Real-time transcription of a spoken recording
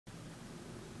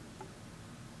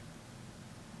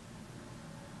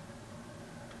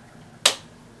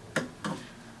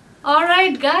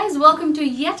Alright guys, welcome to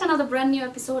yet another brand new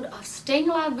episode of Staying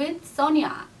Alive with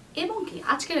Sonia. এবং কি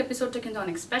আজকের এপিসোডটা কিন্তু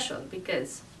অনেক স্পেশাল বিকজ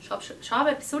সব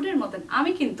এপিসোডের মতন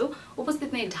আমি কিন্তু উপস্থিত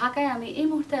নেই ঢাকায়, আমি এই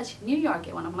মুহূর্তে আছি নিউ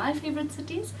ইয়র্কে, one of my favorite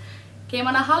cities. Came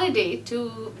on a holiday to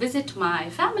visit my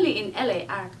family in LA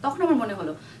আর তখন আমার মনে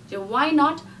হলো যে why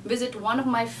not visit one of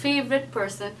my favorite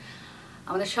person,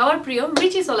 আমাদের সবার প্রিয়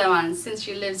Richi Solaiman, since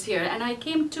she lives here, and I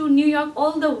came to New York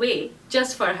all the way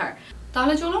just for her.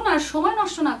 তাহলে চলুন আর সময়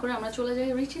নষ্ট না করে আমরা চলে যাই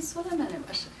রিচি সোলাইমানের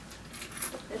বাসায়।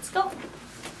 Let's go.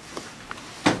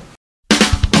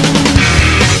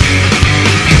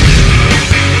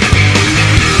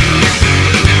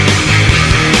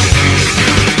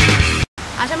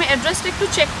 আচ্ছা, আমি অ্যাড্রেসটা একটু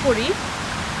চেক করি।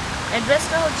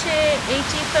 অ্যাড্রেসটা হচ্ছে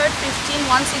 83rd 15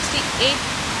 168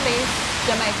 place,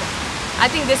 Jamaica. I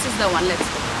think this is the one. Let's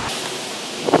go.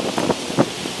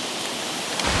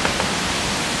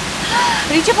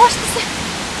 Richie বসতেছে।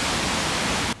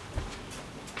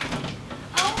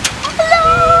 Hello.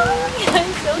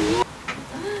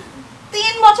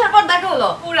 3 বছর পর দেখা হলো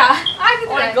পুরা।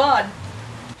 Oh my god.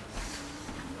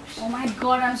 Oh my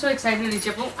god, I'm so excited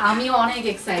Richie আপু। আমিও অনেক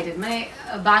এক্সাইটেড। মানে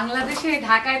বাংলাদেশে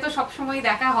ঢাকায় তো সব সময়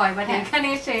দেখা হয়, বাট এখানে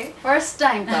এসে ফার্স্ট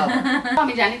টাইম তো।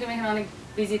 আমি জানি তুমি এখানে অনেক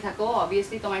বিজি থাকো,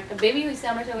 অবভিয়াসলি তোমার একটা বেবি হইছে,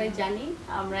 আমরা সবাই জানি।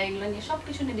 আমরা এগুলো নিয়ে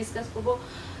সবকিছু নিয়ে ডিসকাস করব।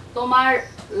 তোমার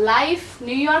লাইফ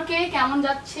নিউ ইয়র্কে কেমন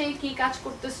যাচ্ছে, কি কাজ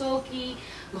করতেছো, কি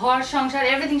ঘর সংসার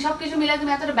এভরিথিং সবকিছু মিলে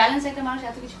তুমি এতটা ব্যালেন্স একটা মানুষ,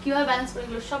 এত কিছু কিভাবে ব্যালেন্স করে,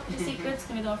 এগুলো সবকিছু সিক্রেটস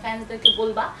তুমি তোমার ফ্যান্সদেরকে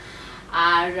বলবা।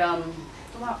 আর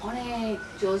তোমার অনেক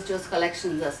জোস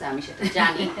কালেকশনস আছে, আমি সেটা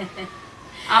জানি।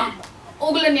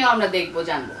 ওগুলো নিয়েও আমরা দেখবো,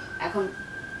 জানবো। এখন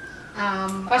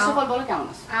ফার্স্ট অফ অল বলো কেমন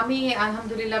আছো? আমি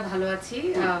আলহামদুলিল্লাহ ভালো আছি।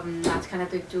 মাঝখানে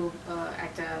তো একটু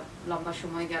একটা লম্বা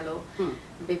সময় গেল,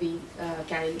 বেবি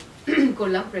ক্যারি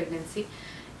করলাম, প্রেগন্যান্সি,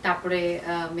 তারপরে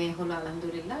মেয়ে হলো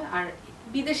আলহামদুলিল্লাহ। আর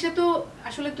বিদেশে তো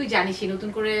আসলে তুই জানিসই, নতুন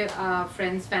করে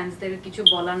ফ্যান্সদের কিছু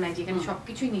বলার নাই, যেখানে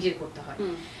সবকিছুই নিজের করতে হয়।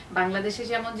 বাংলাদেশে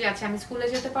যেমন যে আছে, আমি স্কুলে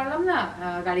যেতে পারলাম না,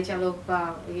 গাড়ি চালক বা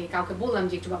কাউকে বললাম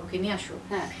যে একটু বাবুকে নিয়ে আসো,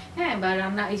 হ্যাঁ, বা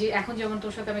রান্না, এই যে এখন যেমন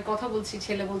তোর সাথে আমি কথা বলছি,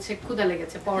 ছেলে বলছে ক্ষুধা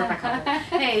লেগেছে, পরোটা খাবো,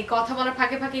 হ্যাঁ, এই কথা বলার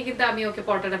ফাঁকে ফাঁকে কিন্তু আমি ওকে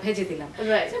পরোটাটা ভেজে দিলাম।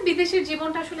 বিদেশের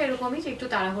জীবনটা আসলে এরকমই, যে একটু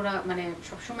তাড়াহুড়া, মানে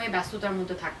সবসময় ব্যস্ততার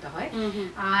মধ্যে থাকতে হয়।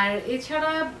 আর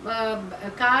এছাড়া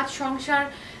কাজ সংসার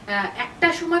একটা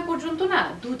সময় পর্যন্ত না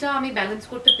দুটা আমি ব্যালেন্স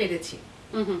করতে পেরেছি,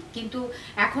 কিন্তু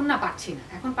এখন না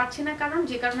পারছি না, কারণ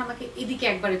যে কারণে আমাকে এদিকে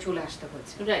একবারে চলে আসতে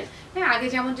হয়েছে। হ্যাঁ, আগে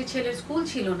যেমন যে ছেলের স্কুল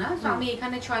ছিল না, তো আমি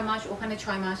এখানে 6 মাস, ওখানে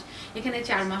 6 মাস, এখানে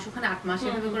 4 মাস, ওখানে 8 মাস,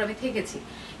 এভাবে করে আমি থেকেছি।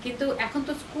 কিন্তু এখন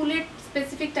তো স্কুলের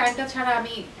স্পেসিফিক টাইমটা ছাড়া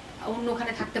আমি অন্য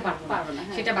ওখানে থাকতে পারবো না,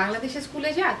 সেটা বাংলাদেশের স্কুলে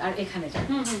যাক আর এখানে যাক।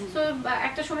 তো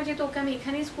একটা সময় যেহেতু ওকে আমি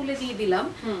এখানেই স্কুলে দিয়ে দিলাম,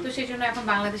 তো সেই জন্য এখন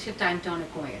বাংলাদেশের টাইমটা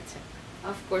অনেক কমে গেছে।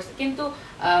 অফকোর্স, কিন্তু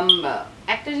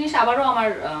একটা জিনিস আবারও আমার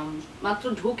মাত্র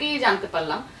ঢুকেই জানতে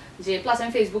পারলাম যে, প্লাস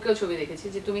আমি ফেসবুকেও ছবি দেখেছি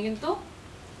যে তুমি কিন্তু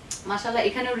মাশাআল্লাহ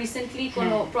এখানেও রিসেন্টলি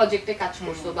কোনো প্রজেক্টে কাজ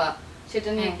করছো, বা সেটা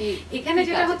নিয়ে কি? এখানে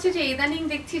যেটা হচ্ছে যে ইদানিং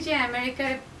দেখছি যে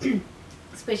আমেরিকায়,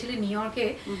 স্পেশালি নিউ ইয়র্কে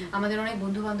আমাদের অনেক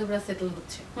বন্ধু বান্ধবরা সেটেল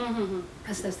হচ্ছে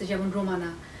আস্তে আস্তে, যেমন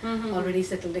রোমানা অলরেডি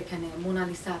সেটেলড এখানে,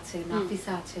 মোনালিসা আছে,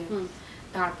 নাফিসা আছে,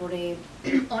 তারপরে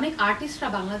অনেক আর্টিস্টরা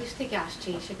বাংলাদেশ থেকে আসছে,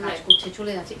 এসে কাজ করছে,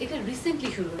 চলে যাচ্ছে। এটা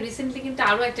রিসেন্টলি কিন্তু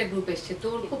আরো একটা গ্রুপ এসছে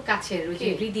তোর খুব কাছের, ওই যে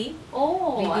রিদি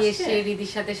এসছে,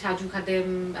 রিদির সাথে সাজু খাদেম,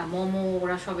 মোমো,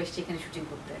 ওরা সব এসছে এখানে শুটিং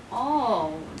করতে।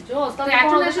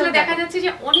 এখন আসলে দেখা যাচ্ছে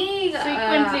যে অনেক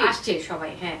আসছে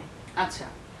সবাই। হ্যাঁ, আচ্ছা,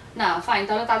 না ফাইন,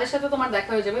 তাহলে তাদের সাথে তোমার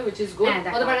দেখা হয়ে যাবে, which is good.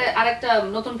 হতে পারে আরেকটা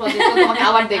নতুন প্রজেক্ট তোমাকে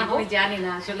আবার দেখবো। আমি জানি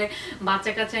না আসলে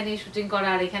বাচ্চা কাচ্চা নিয়ে শুটিং করা,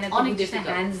 আর এখানে তো অনেক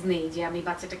হ্যান্ডস নেই যে আমি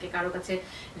বাচ্চাটাকে কারো কাছে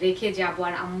রেখে যাব।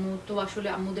 আর আম্মু তো আসলে,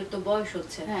 আম্মুদের তো বয়স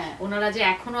হচ্ছে, ওনারা যে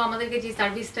এখনো আমাদেরকে যে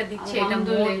সার্ভিসটা দিচ্ছে, এটা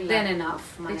মোর দ্যান এনাফ,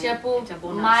 মানে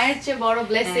মায়ের চেয়ে বড়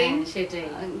ব্লেসিং। সেটাই,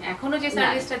 এখনো যে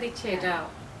সার্ভিসটা দিচ্ছে এটা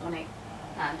অনেক।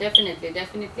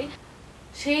 ডেফিনেটলি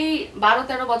সেই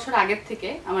 12-13 বছর আগের থেকে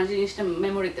আমার যে জিনিসটা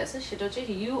মেমোরিতে আছে, সেটা হচ্ছে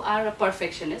you R a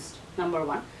perfectionist, number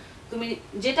 1। তুমি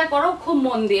যেটা করো খুব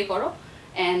মন দিয়ে করো।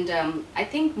 অ্যান্ড আই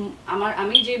থিঙ্ক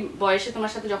আমি যে বয়সে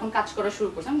তোমার সাথে যখন কাজ করা শুরু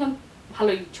করছিলাম, তখন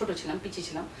ভালোই ছোট ছিলাম, পিছিয়ে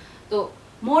ছিলাম, তো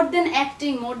মোর দেন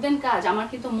অ্যাক্টিং, মোর দেন কাজ, আমার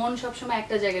কিন্তু মন সবসময়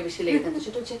একটা জায়গায় বেশি লেগে থাকতো,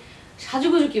 সেটা হচ্ছে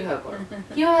সাজুগুজু কিভাবে করো,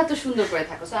 কিভাবে এত সুন্দর করে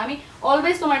থাকো। সো আমি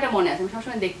অলওয়েজ, তোমার এটা মনে আছে, আমি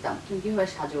সবসময় দেখতাম তুমি কিভাবে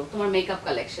সাজো, তোমার মেকআপ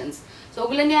কালেকশনস, সো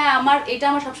ওগুলো নিয়ে আমার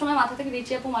সবসময় মাথা থেকে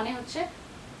রিচি আপু মানে হচ্ছে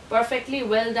পারফেক্টলি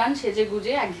ওয়েল ডান, সেজে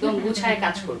গুজে একদম গুছায়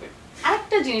কাজ করবে।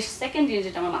 আরেকটা জিনিস, সেকেন্ড জিনিস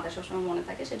যেটা আমার মাথায় সবসময় মনে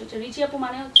থাকে, সেটা হচ্ছে রিচি আপু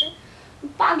মানে হচ্ছে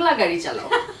পাগলা গাড়ি চালাও।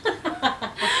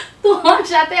 তোমার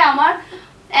সাথে আমার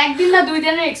একদিন না 2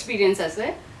 দিনের এক্সপিরিয়েন্স আছে।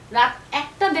 রাত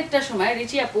 1টা-1.5টার সময়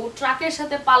রিচি আপু ট্রাকের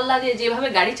সাথে পাল্লা দিয়ে যেভাবে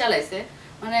গাড়ি চালাইছে,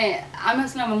 মানে আমি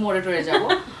ভাবছিলাম আমি মরে টরে যাবো।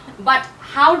 But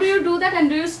how do you do that and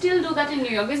do you still do that in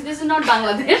New York? This is not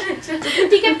Bangladesh.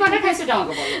 Ticket কটা খাইছো এটা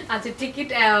আমাকে বলো। আচ্ছা টিকিট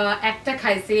একটা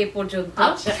খাইছি এ পর্যন্ত।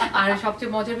 আর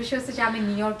সবচেয়ে মজার বিষয় হচ্ছে যে আমি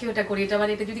নিউ ইয়র্কে ওটা করি, এটা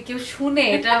মানে এটা যদি কেউ শুনে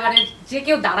এটা মানে যে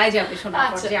কেউ দাঁড়ায় যাবে শোনার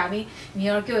পর যে আমি নিউ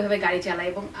ইয়র্কে ওইভাবে গাড়ি চালাই।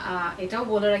 এবং এটাও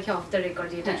বলে রাখি অফ দ্য রেকর্ড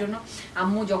যে এটার জন্য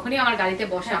আম্মু যখনই আমার গাড়িতে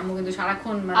বসে আম্মু কিন্তু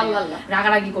সারাক্ষণ মানে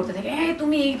রাগারাগি করতে থাকে,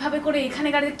 তুমি এইভাবে করে এখানে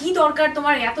গাড়িতে কি দরকার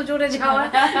তোমার এত জোরে যাওয়ার,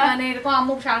 মানে এরকম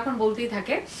আম্মু সারাক্ষণ বলতেই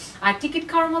থাকে। আর টিকিট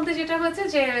খাওয়ার মধ্যে যেটা হয়েছে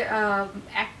যে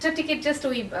একটা টিকিট জাস্ট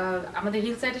ওই আমাদের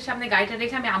হিল সাইডের সামনে গাড়িটা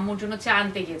রেখে আমি আম্মুর জন্য চা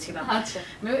আনতে গিয়েছিলাম। আচ্ছা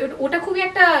ওটা খুবই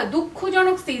একটা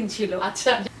দুঃখজনক সিন ছিল।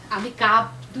 আচ্ছা আমি কাপ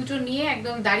দুটো নিয়ে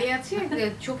একদম দাঁড়িয়ে আছি,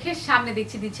 চোখের সামনে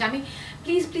দিচ্ছি আমি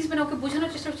প্লিজ প্লিজ মানে ওকে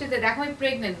বোঝানোর চেষ্টা করছি যে দেখো আমি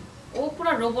প্রেগনেন্ট। ও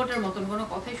পুরো রোবটের মতন কোনো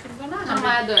কথাই শুনবে না,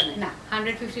 না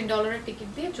 $115 টিকিট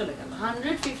দিয়ে চলে গেল।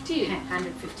 150? হ্যাঁ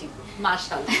 150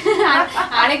 মাশাআল্লাহ।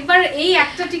 আরেকবার এই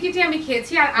একটা টিকিটই আমি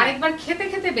খেয়েছি, আর আরেকবার খেতে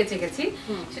খেতে বেঁচে গেছি।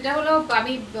 সেটা হলো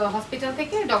আমি হসপিটাল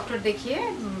থেকে ডক্টর দেখিয়ে,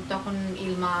 তখন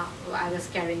ইলমা, আই ওয়াজ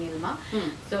ক্যারিং ইলমা,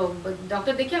 তো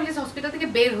ডক্টর দেখিয়ে আমি হসপিটাল থেকে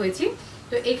বের হয়েছি।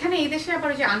 তো এখানে এই দেশে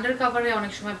আবার যে আন্ডার কভারে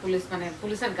অনেক সময় পুলিশ মানে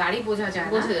পুলিশের গাড়ি বোঝা যায়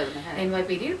না,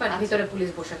 এনওয়াইপিডির, বাট ভিতরে পুলিশ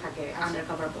বসে থাকে, আন্ডার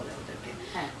কভার বলে ওদেরকে।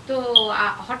 তো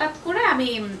হঠাৎ করে আমি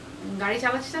গাড়ি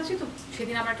চালাচ্ছি, তো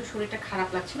সেদিন আমার একটু শরীরটা খারাপ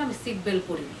লাগছিল, আমি সিট বেল্ট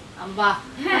পরিনি।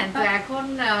 হ্যাঁ, তো এখন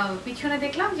পিছনে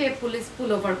দেখলাম যে পুলিশ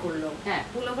পুল ওভার করলো।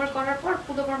 পুল ওভার করার পর,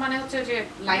 পুল ওভার মানে হচ্ছে যে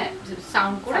লাইট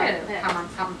সাউন্ড করে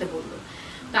থামতে বললো।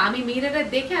 তো আমি মিররে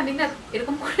দেখে আমি না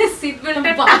এরকম করে সিট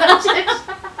বেল্টটা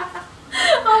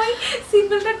আমি সিট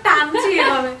বেল্টটা টানছি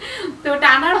এভাবে। তো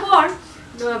টানার পর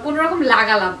কোন রকম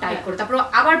লাগালাম টাইট করে, তারপর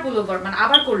আবার পুল ওভার মানে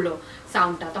আবার করলো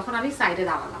সাউন্ডটা। তখন আমি সাইডে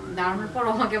দাঁড়ালাম, দাঁড়ানোর পর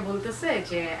আমাকে বলতেছে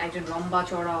যে একজন লম্বা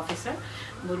চওড়া অফিসার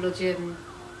বললো যে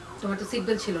তোমার তো সিট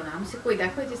বেল্ট ছিল না। আমি কই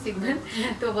দেখো এই যে সিট বেল্ট।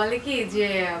 তো বলে কি যে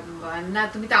না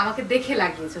তুমি তো আমাকে দেখে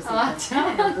লাগিয়েছো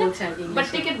বলছে আর কি, বাট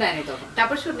টিকিট দেয়নি তখন।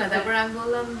 তারপর শুন না, তারপর আমি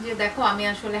বললাম যে দেখো আমি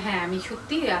আসলে হ্যাঁ আমি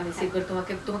সত্যি আমি সিট বেল্ট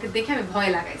তোমাকে দেখে আমি ভয়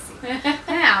লাগাইছি।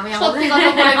 হ্যাঁ আমি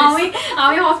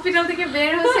হসপিটাল থেকে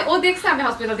বের হয়েছি, ও দেখছে আমি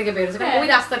হসপিটাল থেকে বের হয়েছি ওই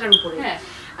রাস্তাটার উপরে।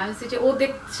 আমি সেটা ও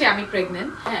দেখছে আমি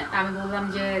প্রেগনেন্ট। আমি বললাম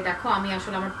যে দেখো আমি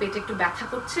আসলে আমার পেটে একটু ব্যথা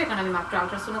করছে, কারণ আমি মাত্র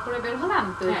আল্ট্রাসাউন্ড করে বের হলাম,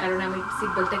 তো এই কারণে আমি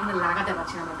সিট বেল্টটা এখানে লাগাতে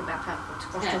পারছি না, আমার একটু ব্যথা করছে,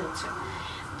 কষ্ট হচ্ছে।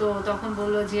 তো তখন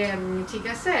বললো যে ঠিক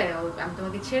আছে আমি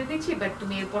তোমাকে ছেড়ে দিচ্ছি, বাট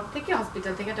তুমি এরপর থেকে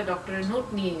হসপিটাল থেকে একটা ডক্টরের নোট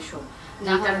নিয়ে এসো,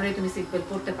 যে কারণে তুমি সিট বেল্ট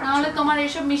পরতে পারছো না। নাহলে তোমার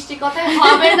এইসব মিষ্টি কথাই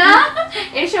হবে না,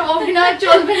 এইসব অভিনয়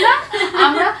চলবে না।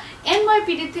 আমরা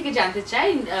এনওয়াইপিডি থেকে জানতে চাই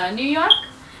নিউ ইয়র্ক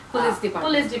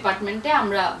পুলিশ ডিপার্টমেন্টে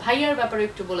আমরা ভাইয়ার ব্যাপারে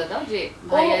একটু বলে দাও যে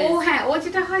ভাইয়া। হ্যাঁ, ও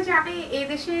যেটা হয় যে আমি এই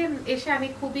দেশে এসে আমি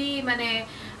খুবই মানে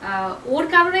ওর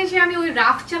কারণে যে আমি ওই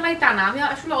রাফ চালাই তা না, আমি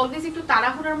আসলে অলওয়েজ একটু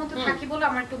তাড়াহুড়ার মধ্যে থাকি বলে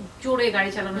আমার একটু জোরে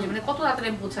গাড়ি চালানো মানে কত তাড়াতাড়ি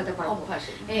আমি পৌঁছাতে পারবো, অভ্যাস,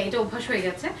 এটা অভ্যাস হয়ে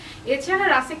গেছে। এছাড়া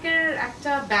রাসিকের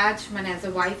একটা ব্যাচ মানে অ্যাজ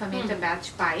এ ওয়াইফ আমি একটা ব্যাচ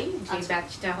পাই, যে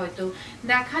ব্যাচটা হয়তো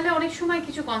দেখালে অনেক সময়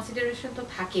কিছু কনসিডারেশন তো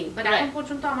থাকে, বাট এখন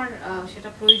পর্যন্ত আমার সেটা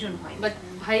প্রয়োজন হয়। বাট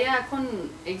ভাইয়া এখন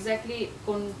এক্স্যাক্টলি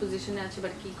কোন পজিশনে আছে বা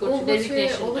কি করছে?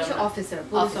 ও হচ্ছে officer,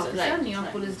 police officer, new York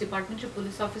police ডিপার্টমেন্টের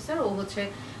পুলিশ অফিসার। ও হচ্ছে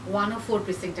 104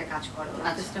 প্রিসিংটে কাজ করে,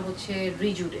 অফিসটা হচ্ছে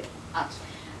রিজুডে। আচ্ছা।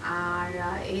 আর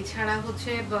এছাড়া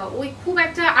হচ্ছে ওই খুব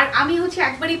একটা, আর আমি হচ্ছে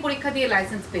একবারই পরীক্ষা দিয়ে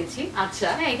লাইসেন্স পেয়েছি। আচ্ছা।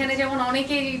 হ্যাঁ, এখানে যেমন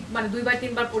অনেকেই মানে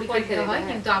 2-3বার পরীক্ষা দিতে হয়,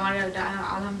 কিন্তু আমার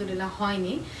আলহামদুলিল্লাহ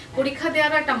হয়নি। পরীক্ষা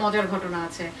দেওয়ারও একটা মজার ঘটনা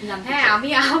আছে। হ্যাঁ,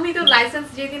 আমি তো লাইসেন্স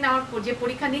যেদিন আমার যে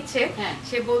পরীক্ষা নিচ্ছে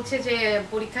সে বলছে যে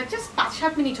পরীক্ষা জাস্ট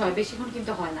 5-7 মিনিট হয়, বেশিক্ষণ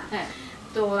কিন্তু হয় না।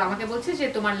 তো আমাকে বলছে যে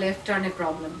তোমার লেফট টার্নে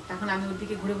প্রবলেম। তখন আমি ওর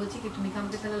দিকে ঘুরে বলছি কি তুমি কি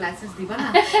আমাকে তাহলে লাইসেন্স দিবা না?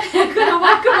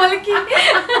 আমাকে বলে কি,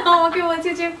 আমাকে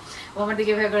বলছে যে ও আমার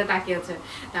দিকে ভেবে করে তাকিয়ে আছে।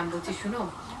 তা আমি বলছি শুনো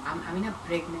আমি না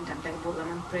প্রেগনেন্ট, আমি তাকে বললাম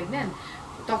আমি প্রেগনেন্ট।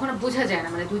 তখন বোঝা যায় না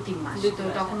মানে 2-3 মাস। তো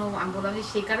তখন আমি বললাম যে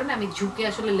সেই কারণে আমি ঝুঁকে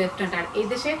আসলে লেফট হ্যান্ড, আর এই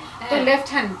দেশে তো লেফট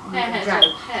হ্যান্ড ড্রাইভ,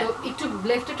 তো একটু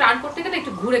লেফটে টার্ন করতে গেলে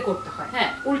একটু ঘুরে করতে হয়,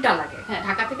 উল্টা লাগে।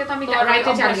 ঢাকা থেকে তো আমি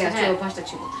রাইটে চালিয়ে আসছি, অভ্যাসটা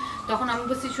ছিল। তখন আমি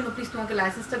বলছি শুনো প্লিজ তোমাকে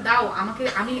লাইসেন্সটা দাও, আমাকে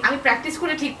আমি প্র্যাকটিস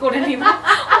করে ঠিক করে নিব।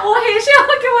 ও হেসে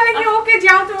আমাকে বলে কি ওকে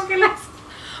যাও তোমাকে লাইসেন্স,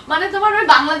 মানে তোমার ওই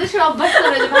বাংলাদেশের অভ্যাস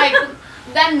করে যে ভাই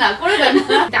দেন না করে দেন।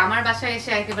 আমার বাসায়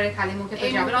এসে একেবারে খালি মুখে তো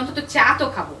যাবে, অন্তত চা তো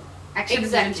খাবো।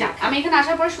 আমি এখানে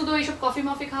আসার পর শুধু এইসব কফি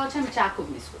মফি খাওয়া হচ্ছে, আমি চা খুব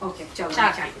মিস করি। ওকে চলো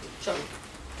চলো।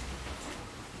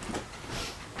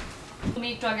 তুমি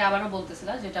একটু আগে আবারও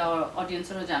বলতেছিলা, যেটা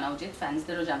অডিয়েন্সেরও জানা উচিত,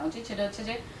 ফ্যান্সদেরও জানা উচিত, সেটা হচ্ছে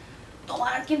যে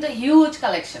তোমার কিন্তু huge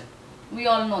collection, we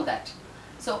all know that.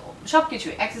 So সবকিছু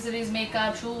অ্যাক্সেসরিজ,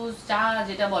 মেকআপ, শুজ, চা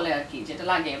যেটা বলে আর কি, যেটা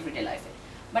লাগে এভরিডে লাইফে,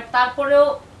 বাট তারপরেও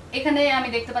এখানে আমি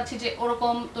দেখতে পাচ্ছি যে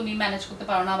ওরকম তুমি ম্যানেজ করতে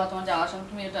পারো না, বা তোমার যাওয়ার সময়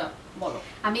তুমি এটা বলো।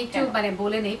 আমি একটু মানে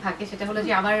বলে নেই ফাঁকে, সেটা হলো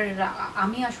যে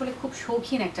আমি আসলে খুব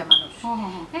শৌখিন একটা মানুষ।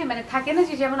 হ্যাঁ, মানে থাকে না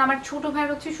যে যেমন আমার ছোট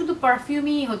ভাইয়ের হচ্ছে শুধু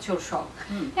পারফিউমই হচ্ছে ওর শখ,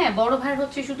 হ্যাঁ, বড় ভাইয়ের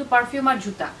হচ্ছে শুধু পারফিউম আর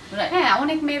জুতা, হ্যাঁ,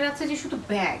 অনেক মেয়ের আছে যে শুধু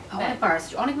ব্যাগ, পার্স,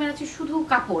 অনেক মেয়ের আছে শুধু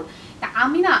কাপড়।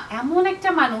 আমি না এমন একটা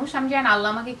মানুষ, আমি জানি আল্লাহ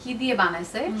আমাকে কি দিয়ে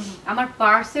বানাইছে, আমার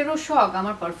পার্সেরও শখ,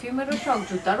 আমার পারফিউমেরও শখ,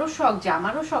 জুতারও শখ,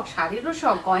 জামারও শখ, শাড়িরও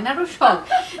শখ, গয়নারও শখ,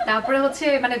 তারপরে হচ্ছে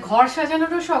মানে ঘর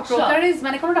সাজানোরও শখ, ক্রোকারিজ,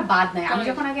 মানে কোনোটা বাদ নাই। আমি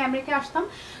যখন আগে আমেরিকা আসতাম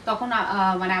তখন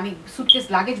মানে আমি সুটকেস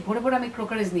লাগেজ ভরে ভরে আমি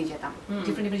ক্রোকারিজ নিয়ে যেতাম,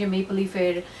 ডিফারেন্ট ডিফারেন্ট, যে মেপল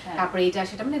লিফের, তারপরে এটা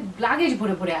সেটা, মানে লাগেজ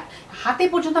ভরে ভরে, হাতে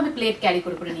পর্যন্ত আমি প্লেট ক্যারি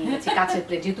করে করে নিয়ে গেছি, কাছের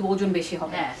প্লেট, যেহেতু ওজন বেশি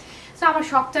হবে। আমার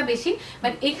শখটা বেশি।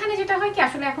 বাট এখানে যেটা হয় কি,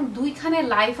 আসলে এখন দুইখানে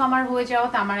লাইফ আমার হয়ে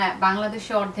যাওয়াতে আমার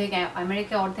বাংলাদেশে অর্ধেক,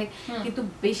 আমেরিকা অর্ধেক, কিন্তু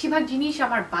বেশিরভাগ জিনিস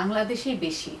আমার বাংলাদেশেই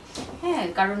বেশি। হ্যাঁ,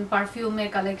 কারণ পারফিউমের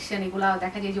কালেকশন এগুলা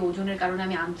দেখা যায় যে ওজনের কারণে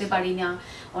আমি আনতে পারি না,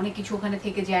 অনেক কিছু ওখানে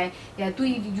থেকে যায়। তুই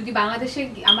যদি বাংলাদেশে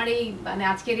আমার এই মানে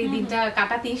আজকের এই দিনটা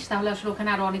কাটাতিস, তাহলে আসলে ওখানে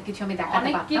আরো অনেক কিছু আমি দেখাতে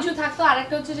পারতাম, অনেক কিছু থাকতো।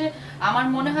 আরেকটা হচ্ছে যে আমার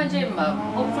মনে হয় যে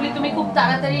হোপফুলি তুমি খুব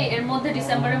তাড়াতাড়ি এর মধ্যে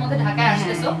ডিসেম্বরের মধ্যে ঢাকায়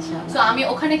আসতেছো, সো আমি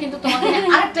ওখানে কিন্তু তোমাকে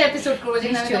আরেকটা এপিসোড করব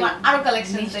যেখানে আমি তোমার আরো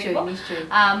কালেকশন দেখব।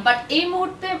 বাট এই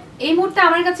মুহূর্তে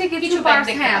আমার কাছে কিছু পার্স,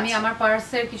 হ্যাঁ, আমি আমার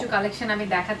পার্সের কিছু কালেকশন আমি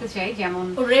দেখাতে চাই। যেমন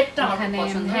রেডটা আমার খুব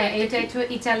পছন্দ, হ্যাঁ, এটা একটু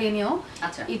ইতালিয়ানিও,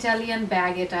 আচ্ছা, ইতালিয়ান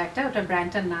ব্যাগ, এটা একটা, ওটা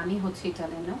ব্র্যান্ডটার নামই হচ্ছে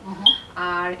ইতালিয়ানো।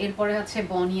 আর এরপরে হচ্ছে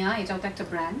বনিয়া, এটাও তো একটা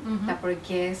ব্র্যান্ড। তারপরে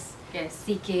গেস,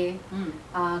 সিকে,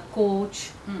 কোচ,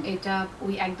 এটা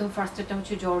ওই একদম ফার্স্টেরটা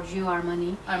হচ্ছে জর্জিও আরমানি।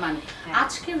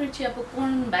 আজকে রিচি আপু কোন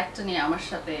ব্যাগটা নিয়ে আমার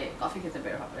সাথে কফি খেতে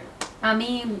বের হবে? আমি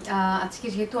আজকে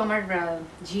যেহেতু আমার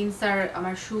জিন্স আর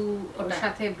আমার শু ওর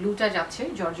সাথে ব্লুটা যাচ্ছে,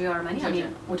 জর্জিও আরমানি, আমি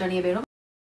ওটা নিয়ে বের হব।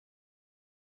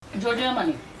 জর্জিও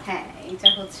আরমানি, হ্যাঁ, এটা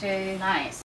হচ্ছে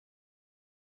নাইস।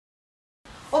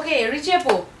 ওকে রিচি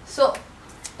আপু, সো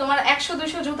তোমার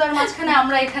 100-200 জুতার মাঝখানে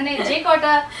আমরা এখানে যে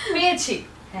কয়টা পেয়েছি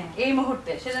এই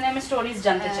মুহূর্তে, সেজন্য আমি স্টোরিজ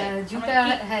জানতে চাই।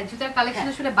 জুতার কালেকশন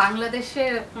আসলে বাংলাদেশে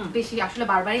বেশি, আসলে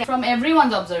বারবারই। From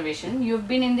everyone's observation, you've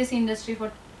been in this industry for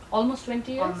almost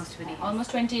 20 years. Almost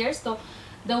 20 years. So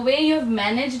the way you've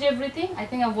managed everything, I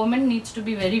think a woman needs to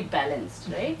be very balanced,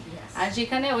 right? আর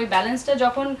যেখানে ওই ব্যালেন্সটা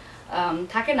যখন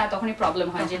থাকে না, তখনই প্রবলেম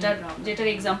হয়, যেটার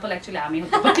এক্সাম্পল অ্যাকচুয়ালি আমি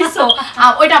হতে পারি। সো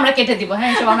ওইটা আমরা কেটে দিব,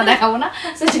 হ্যাঁ, সব আমরা দেখাবো না।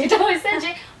 সো যেটা হয়েছে যে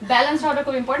ব্যালেন্স হওয়াটা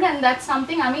খুব ইম্পর্টেন্ট, এন্ড দ্যাটস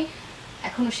সামথিং আমি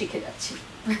এখনো শিখে যাচ্ছি,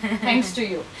 থ্যাঙ্কস টু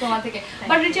ইউ, তোমার থেকে।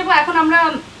 বাট রিচি আপু, এখন আমরা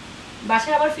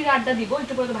বাসায় আবার ফিরে আড্ডা দিব,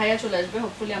 একটু পরে তো ভাইয়া চলে আসবে,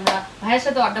 হোপফুলি আমরা ভাইয়ের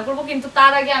সাথে আড্ডা করবো, কিন্তু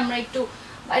তার আগে আমরা একটু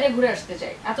বাইরে ঘুরে আসতে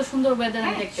চাই, এত সুন্দর ওয়েদার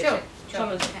আমি দেখতে চাই।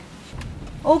 চলো।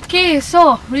 ওকে, সো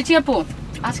রিচি আপু,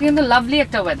 আজকে কিন্তু লাভলি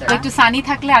একটা ওয়েদার, একটু সানি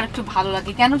থাকলে আর একটু ভালো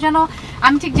লাগে, কেন জানো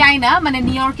আমি ঠিক জানি না, মানে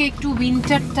নিউ ইয়র্কে একটু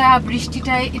উইন্টারটা,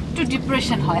 বৃষ্টিটা একটু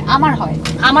ডিপ্রেশন হয়,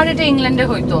 আমার এটা ইংল্যান্ডে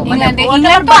হইতো, ইংল্যান্ডে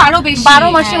তো আরো বেশি, 12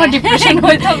 মাসে আমার ডিপ্রেশন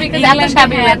হইতো, বিকজ এত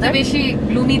সাবি ওয়েদার, বেশি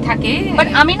গ্লুমি থাকে। বাট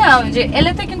আমি না, যে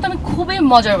এলএতে কিন্তু আমি খুবই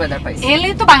মজার ওয়েদার পাইছি। এলএ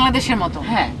তো বাংলাদেশের মতো।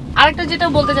 হ্যাঁ, আরেকটা যেটা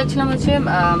বলতে চাচ্ছিলাম হচ্ছে,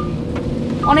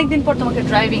 অনেকদিন পর তোমাকে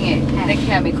ড্রাইভিং এ দেখে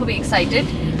আমি খুবই এক্সাইটেড।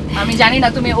 আমি জানি না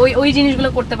তুমি ওই জিনিসগুলো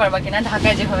করতে পারবা কিনা,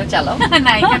 ঢাকায় যেভাবে চালাও।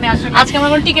 না, এখানে আসলে আজকে আমরা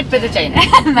কোনো টিকিট পেতে চাই না,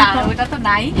 না, ওটা তো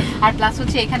নাই। আর প্লাস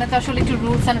হচ্ছে এখানে তো আসলে একটু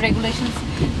রুলস এন্ড রেগুলেশনস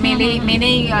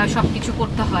মেনেই সবকিছু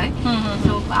করতে হয়।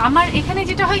 তো আমার এখানে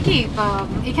যেটা হয় কি,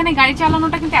 এখানে গাড়ি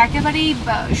চালানোটা কিন্তু একেবারেই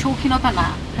শৌখিনতা না,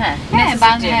 হ্যাঁ,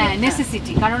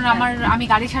 নেসেসিটি, কারণ আমি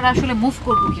গাড়ি ছাড়া আসলে মুভ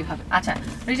করব কিভাবে। আচ্ছা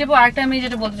রিচি আপু, আরেকটা আমি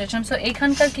যেটা বলতে চাচ্ছিলাম, সো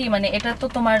এখানকার কি মানে, এটা তো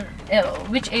তোমার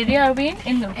which area are we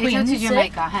in?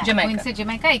 Jamaica. হ্যাঁ, কুইন্সে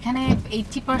জামাইকা। এখানে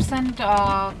 80%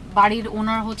 বাড়ির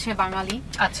ওনার হচ্ছে বাঙালি,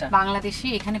 আচ্ছা, বাংলাদেশি।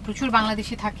 এখানে প্রচুর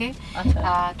বাংলাদেশি থাকে।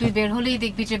 তুই বের হলেই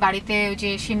দেখবি যে বাড়িতে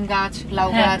যে শিম গাছ, লাউ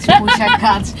গাছ, পুঁই শাক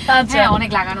গাছ অনেক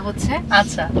লাগানো হচ্ছে।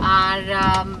 আচ্ছা, আর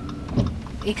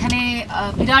এখানে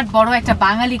বিরাট বড় একটা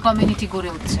বাঙালি কমিউনিটি গড়ে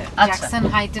উঠছে, জ্যাকসন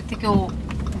হাইটের থেকেও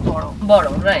বড়,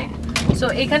 রাইট। সো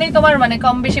এখানেই তোমার মানে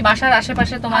কম বেশি বাসার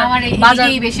আশেপাশে তোমার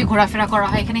বাজারেই বেশি ঘোরাফেরা করা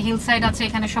হয়। এখানে হিল সাইড আছে,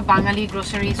 এখানে সব বাঙালি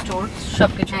গ্রোসারি স্টোর,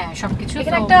 সবকিছু। হ্যাঁ, সবকিছু।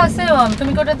 এখানে একটা আছে,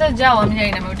 তুমি কোটাতে যাও, আমি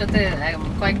জানি না, আমি ওটাতে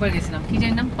কয়েকবার গেছিলাম, কি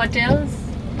জানি নাম,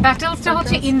 প্যাটেলসটা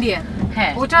হচ্ছে ইন্ডিয়ান।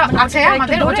 হ্যাঁ, ওটা আছে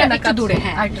আমাদের, ওটা একটু দূরে।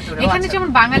 হ্যাঁ, এখানে যেমন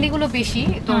বাঙালিগুলো বেশি,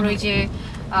 তোর ওই যে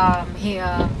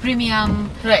প্রিমিয়াম,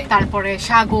 তারপরে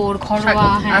সাগর, ঘরোয়া,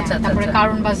 তারপরে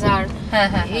কারণ বাজার,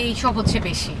 এই সব হচ্ছে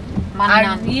বেশি।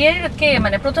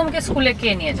 মানে প্রথম কে স্কুলে কে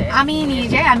নিয়ে যায়? আমি নিয়ে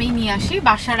যাই, আমি নিয়ে আসি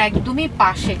বাসার একদমই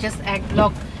পাশে, জাস্ট এক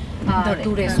ব্লক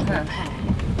দূরে। হ্যাঁ,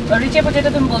 রিচি আপু, যেটা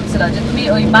তুমি বলছিলা যে তুমি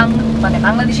ওই মানে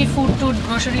বাংলাদেশি ফুড টুড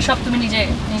গ্রোসারি সব তুমি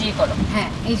নিজেই করো। হ্যাঁ,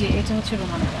 এই যে এটা হচ্ছে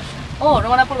রোমানার বাসা। ও,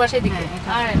 রোমানাপুর বাসায় দিকে।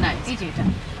 আরে নাইস। এই যে এটা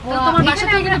তোমার বাসা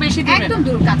থেকে বেশি দূরে, একদম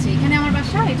দূর কাছে। এখানে আমার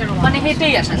বাসা, এটা মানে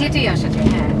হেঁটেই আসা যায়।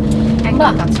 হ্যাঁ,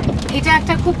 একদম কাছে। এটা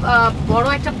একটা খুব বড়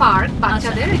একটা পার্ক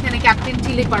বাচ্চাদের, এখানে ক্যাপ্টেন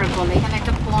চিলি পার্ক বলে। এখানে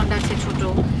একটা পন্ড আছে ছোট,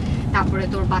 তারপরে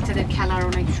তোর বাচ্চাদের খেলার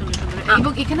অনেক সুন্দর সুন্দর,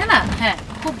 এবং এখানে না হ্যাঁ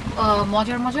খুব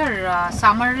মজার মজার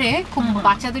সামারে খুব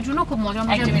বাচ্চাদের জন্য খুব মজার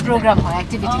মজার প্রোগ্রাম হয়,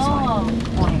 অ্যাক্টিভিটিস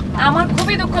হয়। আমার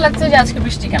খুবই দুঃখ লাগছে যে আজকে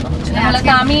বৃষ্টি কেন হচ্ছে, নাহলে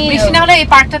তো আমি বৃষ্টি না হলে এই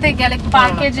পার্কটাতে গেলে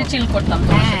পার্কে যে চিল করতাম।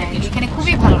 হ্যাঁ এখানে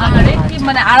খুবই ভালো লাগে,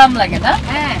 মানে আরাম লাগে না?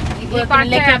 হ্যাঁ এই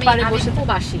পার্কে পারে বসে খুব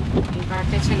আসি, এই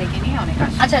পার্কে ছেলেকে নিয়ে অনেক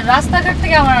আসি। আচ্ছা, রাস্তাঘাট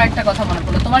থেকে আমার একটা কথা মনে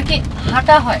পড়লো, তোমার কি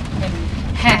হাঁটা হয়?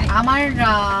 হ্যাঁ আমার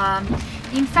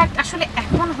ইনফ্যাক্ট আসলে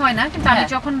এখন হয় না, কিন্তু আমি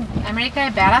যখন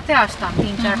আমেরিকায় বেড়াতে আসতাম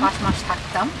 3-4-5 মাস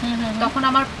থাকতাম, তখন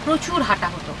আমার প্রচুর হাঁটা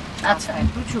হতো। আচ্ছা,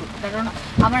 প্রচুর, কারণ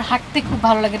আমার হাঁটতে খুব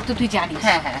ভালো লাগে, তো তুই জানিস।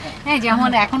 হ্যাঁ হ্যাঁ হ্যাঁ, যেমন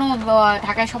এখনো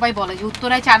ঢাকায় সবাই বলে যে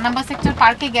উত্তরায় 4 নম্বর সেক্টর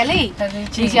পার্কে গেলেই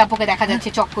রিচি আপুকে দেখা যাচ্ছে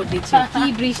চক্কর দিচ্ছে, কি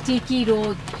বৃষ্টি কি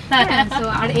রোদ।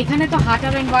 আর এখানে তো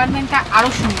হাঁটার এনভায়রনমেন্টটা আরো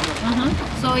সুন্দর,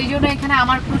 সো এই জন্য এখানে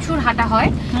আমার প্রচুর হাঁটা হয়।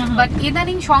 বাট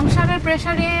ইদানিং সংসারের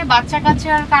প্রেসারে বাচ্চা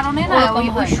কাচ্চার কারণে না ওই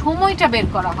সময়টা বের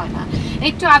করা হয় না।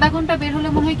 একটু আধা ঘন্টা বের হলে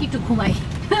মনে হয় কি একটু ঘুমাই।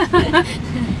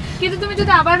 কিন্তু তুমি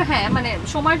যদি আবার হ্যাঁ মানে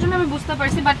সময়ের জন্য আমি বুঝতে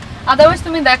পারছি, বাট আদারওয়াইজ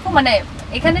তুমি দেখো মানে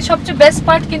এখানে সবচেয়ে বেস্ট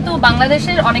পার্ট কিন্তু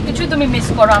বাংলাদেশের অনেক কিছুই তুমি মিস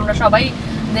করো। আমরা সবাই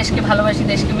দেশকে ভালোবাসি,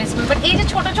 দেশকে মিস করি, বাট এই যে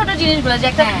ছোট ছোট জিনিসগুলো যে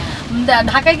একটা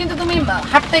ঢাকায় কিন্তু তুমি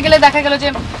হাঁটতে গেলে দেখা গেল যে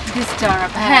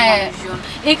ডিস্টার্ব, হ্যাঁ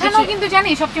এখানেও কিন্তু জানি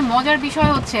সবচেয়ে মজার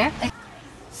বিষয় হচ্ছে।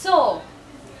 সো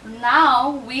নাও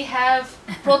উই হ্যাভ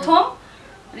প্রথম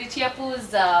রিচি আপু's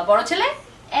বড় ছেলে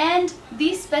and the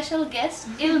special guest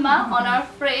Ilma on our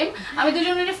frame. আমি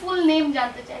দুজনের ফুল নেম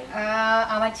জানতে চাই।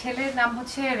 আমার ছেলের নাম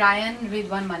হচ্ছে রায়ান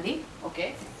রিদওয়ান মালিক। ওকে।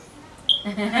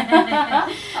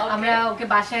 আমরা ওকে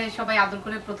বাসায় সবাই আদর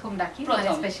করে প্রথম ডাকি, মানে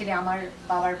স্পেশালি আমার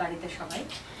বাবার বাড়িতে সবাই।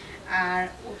 আর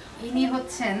ইনি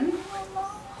হচ্ছেন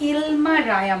ইলমা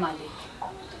রায়া মালিক।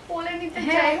 বলে নিতে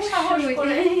চাই সাহস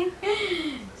করে।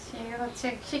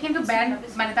 সে কিন্তু ব্যান্ড,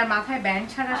 মানে তার মাথায় ব্যান্ড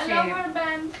ছাড়া সে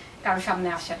কারোর সামনে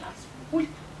আসে না।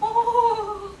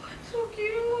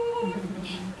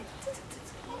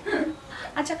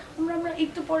 আচ্ছা, আমরা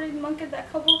একটু পরে ইলমাকে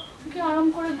দেখাবো, ওকে আরাম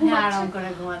করে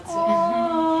ঘুমাচ্ছে।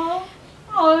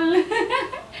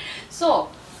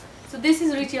 So this is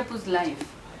Richi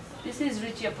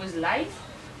Apu's life.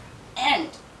 And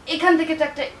এখান থেকে তো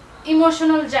একটা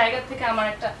ইমোশনাল জায়গা থেকে আমার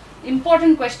একটা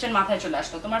ইম্পর্টেন্ট কোয়েশ্চেন মাথায় চলে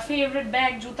আসলো। তোমার ফেভারিট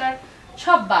ব্যাগ, জুতার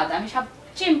সব বাদ, আমি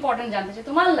সবচেয়ে ইম্পর্টেন্ট জানতে চাই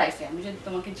তোমার লাইফে, আমি যদি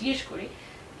তোমাকে জিজ্ঞেস করি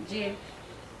যে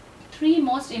 3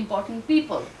 most important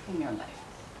people in your life.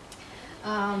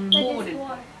 Who would it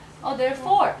be? Oh, there are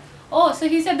 4. Oh, so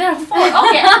he said there are 4.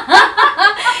 Okay.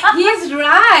 He is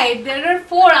right. There are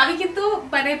 4. আমি কিন্তু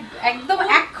মানে একদম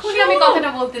এক্ষুনি আমি কথাটা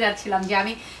বলতে যাচ্ছিলাম যে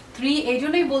আমি 3 এই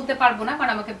জন্যই বলতে পারবো না,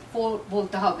 কারণ আমাকে 4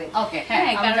 বলতে হবে। ওকে,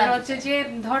 হ্যাঁ, কারণ হচ্ছে যে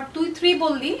ধর তুই 3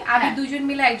 বললি, আমি দুজন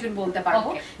মিলে একজন বলতে পারবো।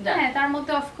 হ্যাঁ, তার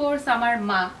মধ্যে অফ কোর্স আমার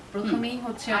মা প্রথমেই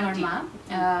হচ্ছে আমার মা।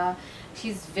 She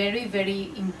is very very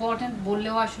important,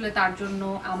 বললেও আসলে তার জন্য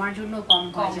আমার জন্য কম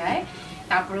হয়ে যায়,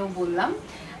 তারপরেও বললাম।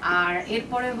 আর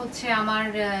এরপরে হচ্ছে আমার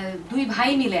 2 ভাই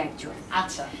মিলে একজন।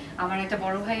 আচ্ছা, আমার একটা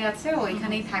বড় ভাই আছে, ও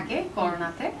এখানেই থাকে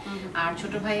করোনাতে, আর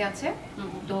ছোট ভাই আছে,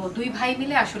 তো 2 ভাই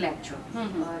মিলে আসলে একজন।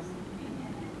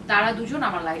 তারা দুজন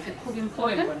আমার লাইফে খুব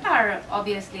ইম্পর্টেন্ট, আর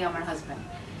অবভিয়াসলি আমার হাজব্যান্ড।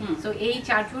 সো এই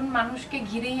 4 জন মানুষকে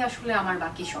ঘিরেই আসলে আমার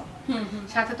বাকি সব।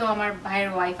 সাথে তো আমার ভাইয়ের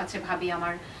ওয়াইফ আছে, ভাবি,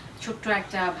 আমার ছোট্ট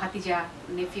একটা ভাতিজা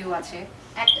নেফিউ আছে।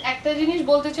 একটা জিনিস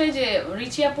বলতে চাই যে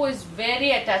রিচি আপু is very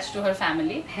attached to her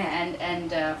family, and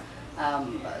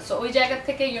so ওই জায়গা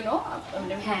থেকে ইউ নো,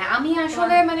 হ্যাঁ আমি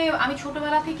আসলে মানে আমি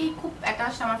ছোটবেলা থেকেই খুব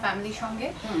অ্যাটাচড আমার ফ্যামিলির সঙ্গে।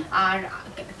 আর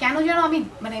কেন যেন আমি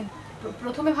মানে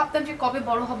প্রথমে ভাবতাম যে কবে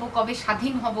বড় হব, কবে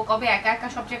স্বাধীন হব, কবে একা একা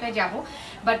সব জায়গায় যাব,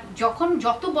 বাট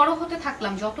যত বড় হতে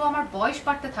থাকলাম, যত আমার বয়স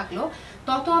বাড়তে থাকলো,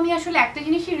 তত আমি আসলে একটা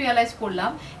জিনিসই রিয়েলাইজ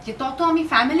করলাম যে তত আমি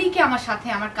ফ্যামিলিকে আমার সাথে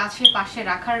আমার কাছে পাশে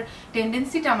রাখার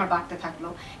টেন্ডেন্সিটা আমার বাড়তে থাকলো।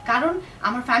 কারণ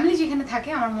আমার ফ্যামিলি যেখানে থাকে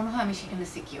আমার মনে হয় আমি সেখানে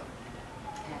secure.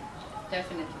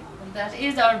 Definitely. That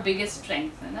is our biggest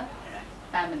strength, you know?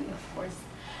 Family, of course.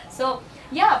 So,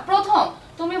 yeah, প্রথম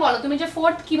তুমি বলো, তুমি যে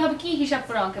 4th কিভাবে কি হিসাব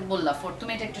করে আমাকে বললা 4th,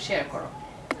 তুমি এটা একটু শেয়ার করো।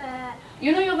 You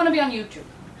know you're going to be on YouTube.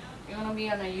 You're going to be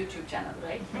on a YouTube channel,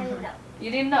 right? I didn't know. You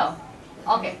didn't know?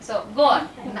 Okay, so go on.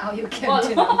 Now you can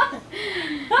know.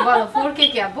 বলো 4 কে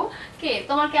কি আপু? কে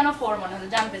তোমার কেন 4 মনে হলো,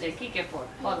 জানতে চাই কি কে 4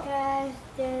 বলো।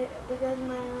 Because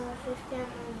my sister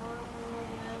and my mom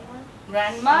and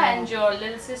Grandma and your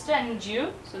little sister and you,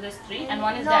 so there's 3, and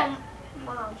one is dad.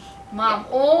 Mom.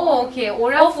 Oh, okay.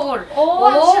 ওরা 4.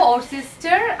 ওর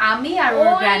সিস্টার, আমি আর ওর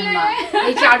গ্র্যান্ডমা,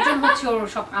 এই 4 জন হচ্ছে ওর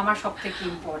সব আমার সবথেকে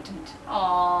ইম্পর্টেন্ট।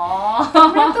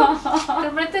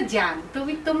 তোমরা তো জান,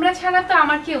 তোমরা ছাড়া তো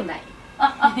আমার কেউ নাই।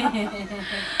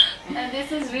 And this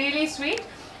is really sweet.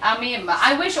 আমি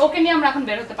আই উইশ ওকে নিয়ে আমরা এখন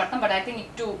বের হতে পারতাম, বাট আই থিংক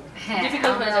একটু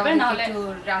ডিফিকাল্ট হয়ে যাবে, না হলে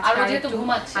আরো যেহেতু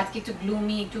ঘুমাচ্ছে, আজকে একটু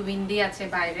গ্লুমি, একটু উইন্ডি আছে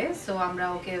বাইরে, সো আমরা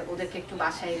ওদেরকে একটু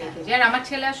বাসায় রেখেছি। আর আমার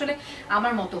ছেলে আসলে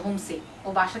আমার মতো হোমসিক, ও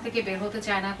বাসা থেকে বের হতে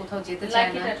চায় না, কোথাও যেতে চায়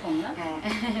না। হ্যাঁ,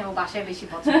 ও বাসায় বেশি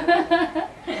পছন্দ করে।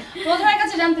 প্রথমের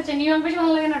কাছে জানতে চাই, নিউ ইয়র্ক বেশি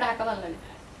ভালো লাগে না ঢাকা ভালো লাগে?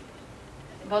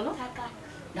 বলো।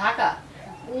 ঢাকা।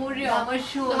 ওরে আমার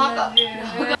সোনা।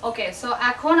 ওকে, সো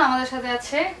এখন আমাদের সাথে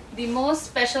আছে the most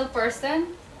special person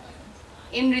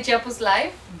in Richie Apu's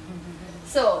life.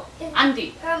 So,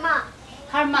 auntie.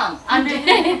 Her mom. Auntie.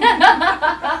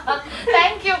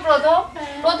 Thank you,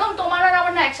 প্রথম তোমার আর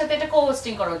আমার না একসাথে এটা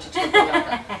co-hosting করা উচিত ছিল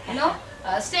প্রোগ্রামটা। You know,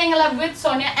 staying alive with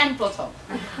Sonia and প্রথম।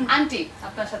 আন্টি,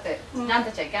 আপনার সাথে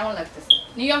জানতে চাই কেমন লাগতেছে?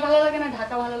 নিউ ইয়র্ক ভালো লাগে না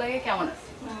ঢাকা ভালো লাগে, কেমন আছে?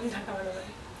 ঢাকা ভালো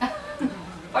লাগে।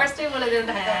 ফার্স্ট টাইম বলে দেন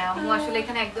ঢাকা। আম্মু আসলে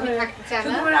এখানে একদমই থাকতে চায় না।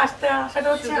 শুধু করে আসাটা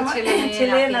হচ্ছে আমার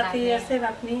ছেলে নাতি আছে,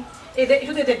 নাতনি,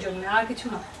 শুধু এদের জন্য, আর কিছু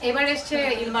না। এবার এসছে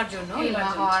ইলমার জন্য,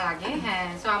 ইলমা হওয়ার আগে। হ্যাঁ,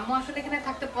 সো আম্মু আসলে এখানে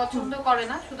থাকতে পছন্দ করে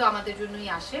না, শুধু আমাদের জন্যই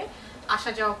আসে, আসা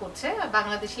যাওয়া করছে।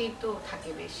 বাংলাদেশেই তো থাকে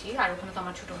বেশি, আর ওখানে তো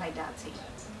আমার ছোট ভাইটা আছে।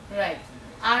 রাইট।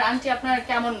 আর আন্টি আপনার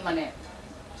কেমন, মানে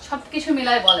সবকিছু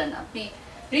মিলায় বলেন, আপনি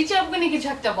রিচি আপুকে নিয়ে কিছু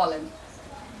একটা বলেন।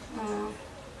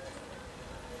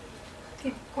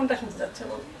 কোনটা শুনতে যাচ্ছে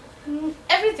বল?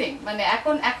 এভরিথিং, মানে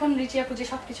এখন রিচি আপু যে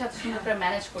সবকিছু এত সুন্দর করে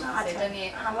ম্যানেজ করতেছে, এটা নিয়ে।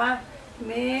 আমার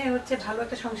মেয়ে হচ্ছে ভালো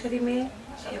একটা সংসারী মেয়ে,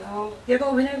 এবং যেরকম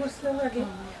অভিনয় করছিল আগে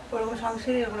ওরকম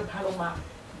সংসারী, ওরকম ভালো মা,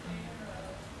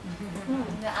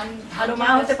 ভালো মা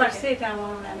হতে পারছে, এটা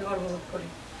আমার আমি গর্ববোধ করি।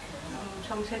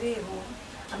 সংসারী, এবং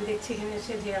আমি দেখছি এখানে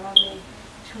এসে যে আমার মেয়ে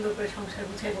সুন্দর করে সংসার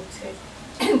গুছিয়ে করছে,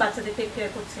 বাচ্চাদের টেক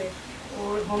কেয়ার করছে,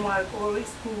 ওর হোমওয়ার্ক, ওর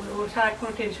স্কুল, ওর সারা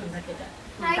কোনো টেনশন থাকে এটা।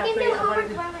 I can do homework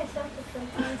by myself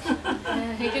sometimes.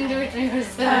 He can do it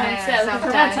yourself.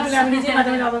 আমি নিজে মাঝে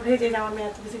মাঝে অবাক হয়ে যাই যে আমার মেয়ে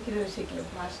এত কিছু কিভাবে শিখলো,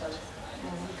 মাশাআল্লাহ।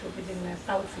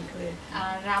 প্রাউড ফিল করে।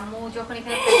 আর রামু যখন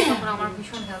এখানে থাকে তখন আমার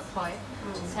ভীষণ হেল্প হয়,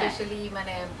 স্পেশালি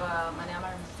মানে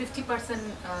আমার 50%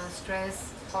 স্ট্রেস,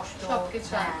 কষ্ট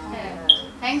সবকিছু।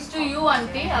 থ্যাঙ্কস টু ইউ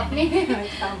আন্টি, আপনি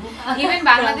ইভেন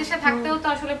বাংলাদেশে থাকতেও তো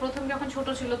আসলে প্রথম যখন ছোট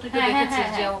ছিল তুই তো দেখেছিস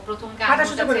যে ও প্রথমকে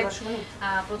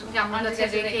আম্মুর কাছে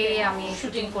রেখে আমি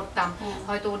শুটিং করতাম।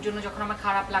 হয়তো ওর জন্য যখন আমার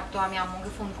খারাপ লাগতো আমি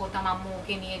আম্মুকে ফোন করতাম, আম্মু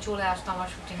ওকে নিয়ে চলে আসতো আমার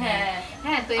শুটিং।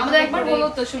 হ্যাঁ, তো আমাদের একবার বলো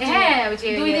তো শুটিং, হ্যাঁ ওই যে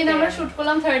 2 দিন আমরা শুট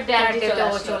করলাম, থার্ড ডে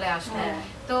চলে আসতো।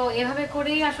 তো এভাবে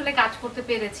করেই আসলে কাজ করতে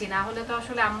পেরেছি, না হলে তো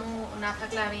আসলে আম্মু না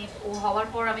থাকলে আমি, ও হওয়ার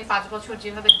পর আমি 5 বছর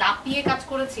যেভাবে দাপিয়ে কাজ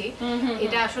করেছি,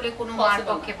 এটা আসলে কোনো মার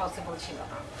পক্ষে পসিবল ছিল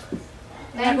না।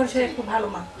 এখন সে খুব ভালো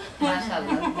মা।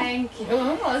 মাশাআল্লাহ, থ্যাংক ইউ।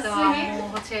 আম্মু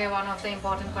হচ্ছে one of the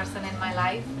important person in my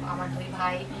life, আমার 2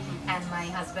 ভাই and my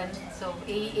husband. So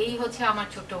এই হচ্ছে আমার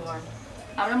ছোট ওয়ার্ল্ড।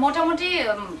 আমরা মোটামুটি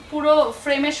পুরো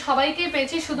ফ্রেমে সবাইকে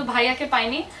পেয়েছি, শুধু ভাইয়াকে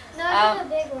পাইনি। No, that's a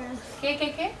big one.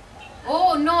 K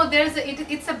Oh no,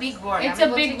 it's a big world. It's a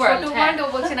big world. ছোট ওয়ার্ল্ড, ও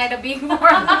বলছে না এটা big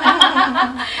world.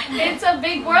 It's a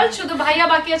big world, শুধু ভাইয়া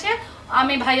বাকি আছে।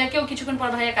 আমি ভাইয়াকেও কিছুক্ষণ পর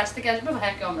ভাইয়ার কাছ থেকে আসবে,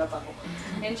 ভাইয়াকেও আমরা পাবো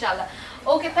ইনশাআল্লাহ।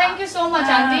 ওকে, thank you so much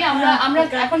aunty. আমরা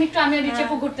এখন একটু আমি আর রিচি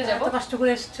আপু ঘুরতে যাব। কষ্ট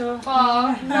করে এসেছো।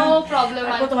 No problem.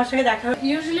 তোমার সঙ্গে দেখা।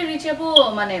 ইউজুয়ালি রিচি আপু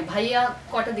মানে ভাইয়া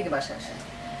কটার দিকে বাসায় আসে?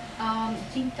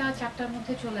 3টা-4টার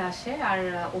মধ্যে চলে আসে, আর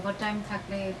ওভারটাইম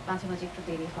থাকলে মাঝে মাঝে একটু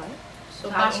দেরি হয়। তো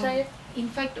বাসায়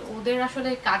ইনফ্যাক্ট ওদের আসলে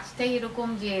কাজটাই এরকম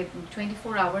যে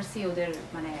 24 আওয়ার্সই ওদের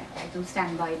মানে একদম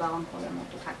স্ট্যান্ড বাই বা অন করার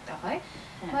মতো থাকতে হয়।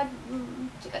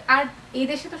 আর এই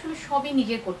দেশে তো আসলে সবই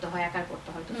নিজে করতে হয়, একা করতে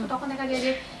হয়। তো তখন দেখা যায়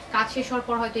যে কাজ শেষ হওয়ার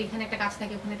পর হয়তো এখানে একটা কাজ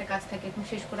থাকে, ওখানে একটা কাজ থাকে, এখন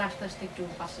শেষ করে আসতে আসতে একটু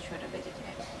 5-6টা বেজে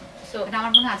যায়। তো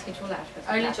আমার মনে হয় আজকে চলে আসবে,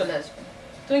 আর্লি চলে আসবে।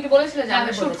 তুমি কি বলেছিলে যে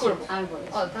আমরা শুট করব? আমি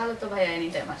বলেছি। তাহলে তো ভাইয়া এনি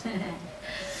টাইম আসবে।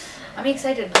 আমি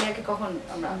এক্সাইটেড, ভাইয়াকে কখন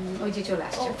আমরা ওই যে চলে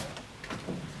আসছে।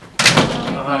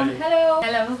 Hi. হ্যালো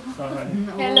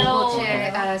হ্যালো হচ্ছে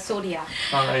Sonia.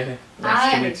 Hi. Nice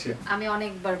to meet you. আমি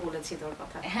অনেকবার বলেছি তোর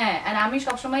কথা। হ্যাঁ, আর আমি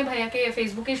সবসময় ভাইয়াকে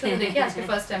ফেসবুকে শুধু দেখি, আজকে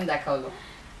ফার্স্ট টাইম দেখা হলো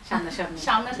সামনাসামনি।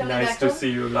 Nice to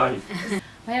see you live.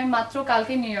 ভাই আমি মাত্র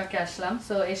কালকে নিউ ইয়র্কে আসলাম,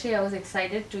 সো এসে I was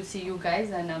excited to C you guys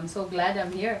and I am so glad I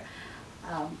am here.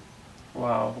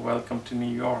 Wow, welcome to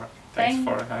New York. Thanks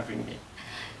for having me.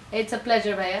 It's a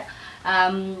pleasure, Bhaiya.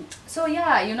 So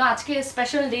yeah, you know, aajke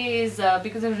special day is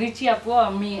because of Richie Apu,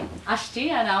 me Ashti,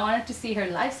 and I wanted to see her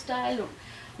lifestyle.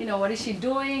 You know, what is she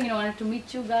doing? You know, I wanted to meet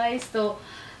you guys. So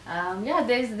yeah,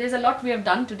 there's a lot we have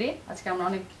done today. Aajke amra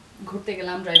onek ghurte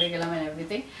gelam, drive gelam, and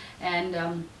everything. And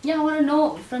yeah, I want to know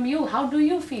from you, how do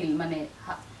you feel? Mane,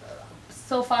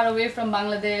 so far away from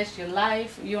Bangladesh, your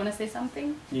life. You want to say something?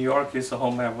 New York is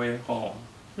home away home.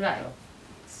 Right.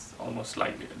 Almost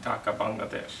like Dhaka,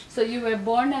 Bangladesh. So you were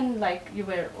born and like you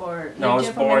were, or No, I was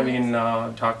born in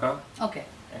Dhaka, Okay.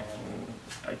 and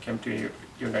I came to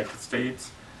United States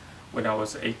when I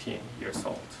was 18 years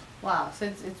old. Wow, so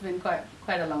it's been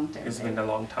quite a long time. It's been a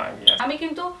long time, yes. আমি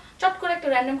কিন্তু চট করে একটা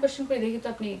random question করে দেখি তো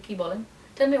আপনি কি বলেন.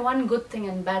 Tell me one good thing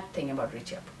and bad thing about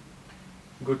Richie Apu.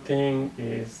 Good thing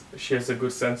is she has a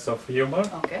good sense of humor.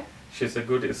 Okay. She's a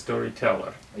good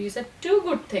storyteller. You said 2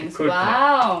 good things. Good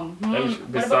Wow. And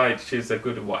besides, she's a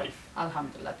good wife.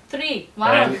 Alhamdulillah. 3.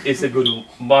 Wow. And is a good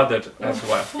mother as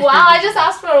well. Wow, I just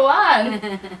asked for 1.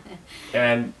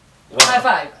 And High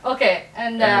 5. Okay.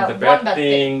 And the one bad bad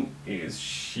thing. is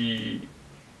she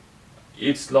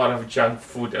eats a lot of junk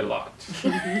food a lot.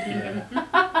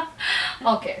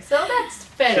 Yeah. Okay, so that's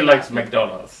fair. She enough. likes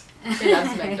McDonald's. She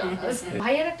loves McDonald's.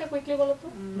 ভাইয়ের একটা quickly বলো তো.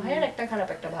 ভাইয়ের একটা খারাপ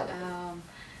একটা ভালো.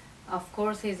 Of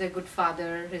course he's a good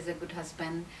father, he's a good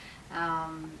husband.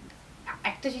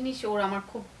 একটা জিনিস ওর আমার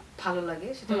খুব ভালো লাগে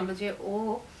সেটা হলো যে ও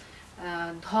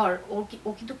ধর ও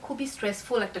কিন্তু খুবই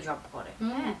স্ট্রেসফুল একটা জব করে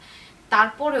হ্যাঁ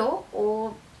তারপরেও ও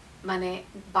মানে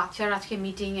বাচ্চার আজকে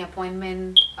মিটিং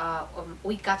অ্যাপয়েন্টমেন্ট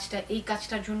ওই কাজটা এই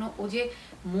কাজটার জন্য ও যে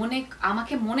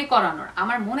আমাকে মনে করানোর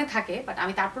আমার মনে থাকে বাট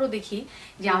আমি তারপরেও দেখি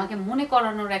যে আমাকে মনে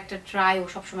করানোর একটা ট্রাই ও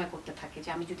সবসময় করতে থাকে যে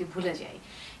আমি যদি ভুলে যাই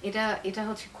এটা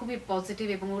হচ্ছে খুবই পজিটিভ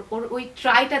এবং ওর ওই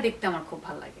ট্রাইটা দেখতে আমার খুব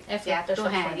ভালো লাগে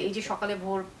হ্যাঁ এই যে সকালে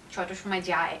ভোর 6টার সময়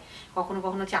যায় কখনো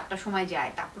কখনো 4টার সময়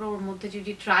যায় তারপরে ওর মধ্যে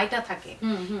যে ট্রাইটা থাকে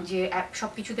যে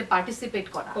সবকিছুতে পার্টিসিপেট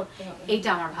করা এইটা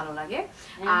আমার ভালো লাগে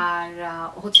আর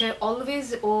হচ্ছে অলওয়েজ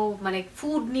ও মানে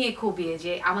ফুড নিয়ে খুব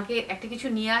যে আমাকে একটা কিছু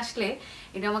নিয়ে আসলে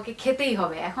এটা আমাকে খেতেই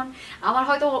হবে এখন আমার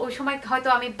হয়তো ওই সময় হয়তো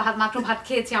আমি মাত্র ভাত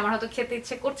খেয়েছি আমার হয়তো খেতে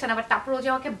ইচ্ছে করছে না বাট তারপর ও যে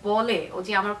আমাকে বলে ও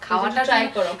যে আমার খাওয়াটা ট্রাই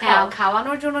করো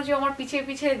খাওয়ানোর জন্য যে আমার পিছে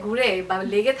পিছে ঘুরে বা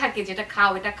লেগে থাকে যেটা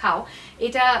খাও এটা খাও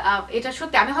এটা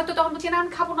সত্যি আমি হয়তো তখন বলছি না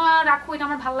আমি খাবো না রাখো এটা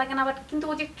আমার ভালো লাগে না বাট কিন্তু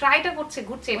ও যে ট্রাইটা করছে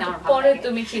ঘুরছে এটা আমার পরে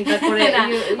তুমি চিন্তা করে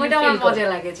ওইটা আমার মজা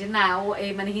লাগে যে না ও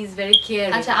মানে হি ইজ ভেরি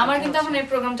কেয়ারিং আচ্ছা আমার কিন্তু এখন এই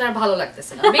প্রোগ্রামটা আর ভালো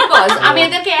লাগতেছে না বিকজ আমি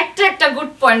এদেরকে একটা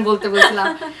গুড পয়েন্ট বলতে বলছিলাম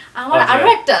আমার আরো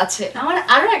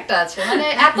একটা আছে মানে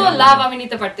এত লাভ আমি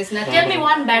নিতে পারতেছি না tell me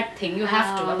one bad thing you have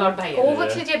to about ভাই ও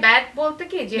হচ্ছে যে ব্যাড বলতে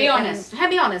কি যে বি অনেস্ট হ্যাঁ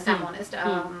be honest I am honest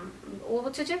ও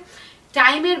হচ্ছে যে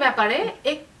টাইমের ব্যাপারে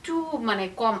একটু মানে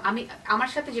কম আমি আমার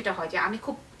সাথে যেটা হয় যে আমি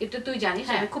খুব এটা তুই জানিস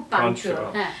আমি খুব পাঞ্চুয়াল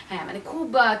হ্যাঁ মানে খুব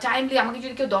টাইমলি আমাকে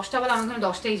যদি কেউ 10টা বলে আমাকে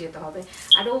 10টাই যেতে হবে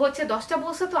আর ও হচ্ছে 10টা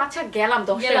বলছে তো আচ্ছা গেলাম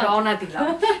 10টায় রওনা দিলাম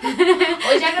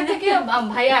ওই জায়গা থেকে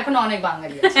ভাইয়া এখন অনেক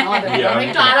বাঙালি আছে আমাদের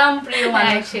একটু আরাম প্রিয়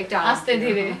মানুষ সেটা আস্তে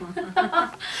ধীরে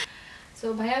সো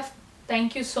ভাইয়া thank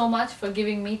you so much for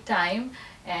giving me time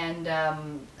and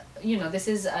you know this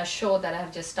is a show that I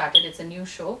have just started. It's a new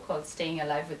show called Staying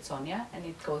Alive with Sonia and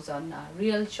it goes on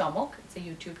Real Chamak. It's a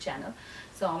YouTube channel.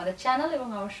 So আমাদের channel এবং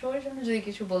আমার show এর জন্য যদি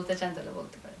কিছু বলতে চান তাহলে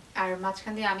বলতে পারেন আর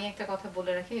মাঝখান দিয়ে আমি একটা কথা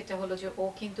বলে রাখি এটা হলো যে ও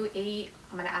কিন্তু এই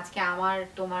মানে আজকে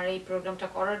তোমার এই প্রোগ্রামটা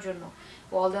করার জন্য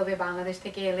অল দ্য ওয়ে বাংলাদেশ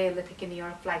থেকে এলে থেকে নিউ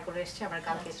ইয়র্ক ফ্লাই করে এসেছে আবার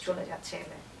কালকে চলে যাচ্ছে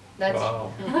এলে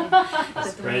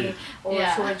তুমি ওর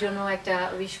শোয়ের জন্য একটা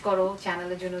উইশ করো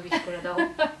চ্যানেলের জন্য উইশ করে দাও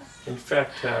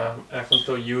ইনফ্যাক্ট এখন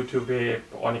তো ইউটিউবে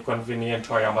অনেক কনভিনিয়েন্ট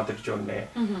হয় আমাদের জন্য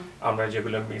আমরা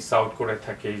যেগুলো মিস আউট করে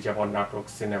থাকি যেমন নাটক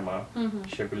সিনেমা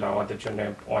সেগুলো আমাদের জন্য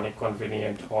অনেক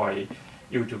কনভিনিয়েন্ট হয়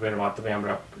ইউটিউবের মাধ্যমে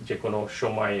আমরা যে কোনো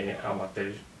সময়ে আমাদের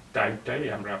টাইমটাই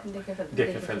আমরা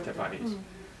দেখে ফেলতে পারি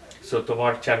সো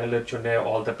তোমার চ্যানেলের জন্য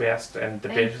all the best and the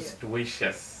best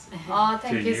wishes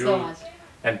thank you so much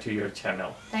and to your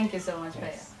channel. Thank you so much,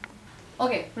 Bhaiya.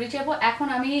 Okay, Richie Apu, এখন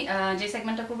আমি যে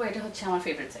সেগমেন্টটা করব এটা হচ্ছে আমার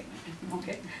ফেভারিট সেগমেন্ট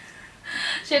ওকে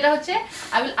সেটা হচ্ছে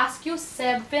I will ask you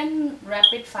 7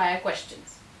 rapid fire questions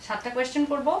 7টা question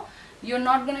করব you are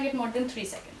not going to get more than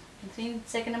 3 seconds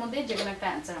 3 সেকেন্ডের মধ্যে যে কোনো একটা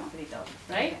অ্যানসার আমাকে দিতে হবে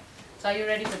right so are you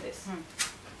ready for this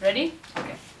ready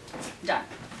okay done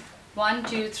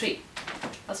 1 2 3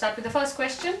 I'll start with the first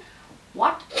question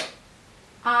what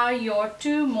are your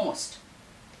 2 most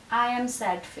I am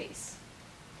sad face.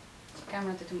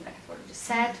 Camera te tum dekha poro je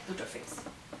sad duto face.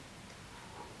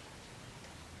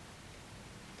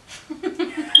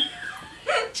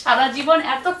 সারা জীবন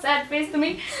এত sad face তুমি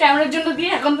ক্যামেরার জন্য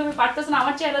দিয়ে এখন তুমি পারতেছ না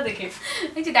আমার চেহারা দেখে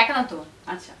এই যে দেখা না তো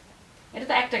আচ্ছা এটা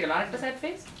তো একটা গেল আরেকটা sad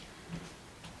face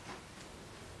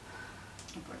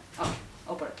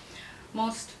উপরে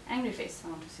most angry face I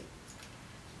want to see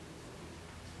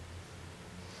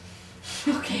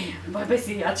Okay, bye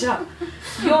see. Acha.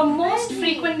 Your most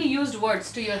frequently used words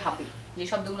to your hubby. যে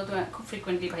শব্দগুলো তুমি খুব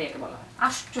frequently ভাইয়াকে বলা হয়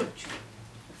আশ্চর্য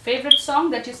favorite song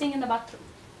that you sing in the bathroom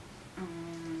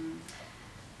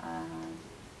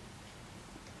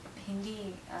hindi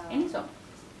any song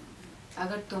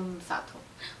agar tum saath ho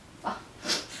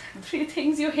 3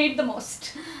 things you hate the most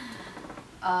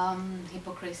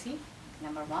hypocrisy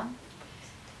number 1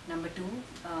 number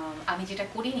 2 আমি যেটা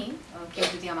করিনি কেউ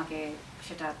যদি আমাকে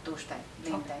সেটা দোষ দেয়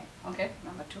ব্লেম দেয় okay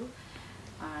number 2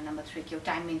 আর নাম্বার 3 কেউ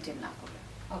টাইম মেনটেন না করলে।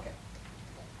 Okay.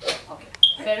 Okay.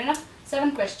 Fair enough.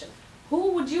 7th question. Who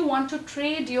would you want to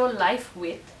trade your life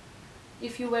with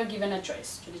if you were given a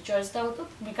choice? যদি choice দাও তো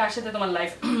তুমি কার সাথে তোমার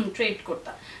লাইফ ট্রেড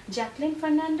করতা? জ্যাকলিন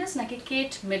ফার্নান্ডেস নাকি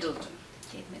Kate Middleton?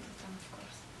 Kate Middleton of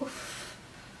course.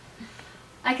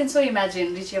 I can so imagine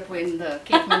Richie Apu in the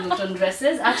Kate Middleton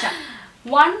dresses. Acha,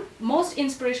 one most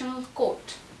inspirational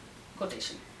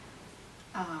quotation.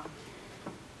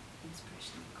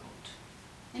 Inspirational coat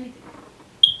Anything.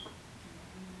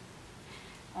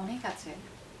 অনেক আছে,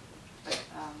 but,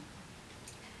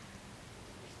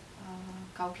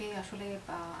 কাউকে আসলে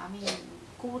আমি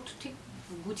কোট ঠিক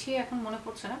গুছিয়ে এখন মনে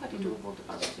পড়ছে না, বাট এটুকু বলতে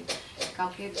পারবো যে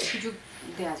কাউকে সুযোগ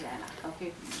দেওয়া যায় না, কাউকে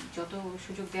যত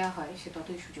সুযোগ দেওয়া হয় সে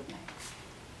ততই সুযোগ নেয়।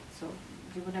 সো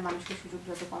জীবনে মানুষকে সুযোগ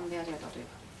যত কম দেওয়া যায় ততই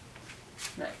ভালো।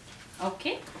 Right.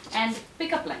 Okay. And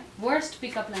pick-up line. Worst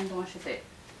pick-up line তোমার সাথে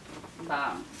বা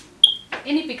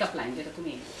any pick-up line যেটা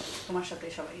তুমি তোমার সাথে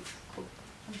সবাই খুব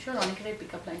I'm sure অনেকেরই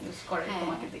pick-up line use করে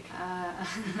তোমাকে দেখে।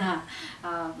 না,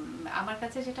 আমার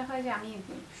কাছে যেটা হয় যে আমি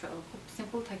খুব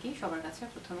সিম্পল থাকি সবার কাছে,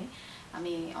 প্রথমে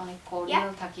আমি অনেক কর্ডিয়াল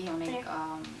থাকি, অনেক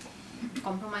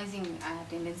কম্প্রোমাইজিং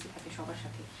টেন্ডেন্সি থাকে সবার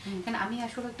সাথে। কারণ আমি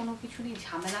আসলে কোনো কিছু নিয়ে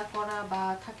ঝামেলা করা বা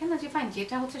থাকে না যে ফাইন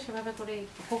যেটা হচ্ছে সেভাবে করে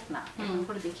হোক না, এরকম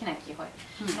করে দেখি না কি হয়,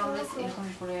 অলওয়েজ এরকম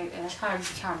করে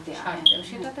ছাড় দেওয়া।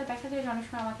 সেটাতে দেখা যায় যে অনেক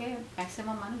সময় আমাকে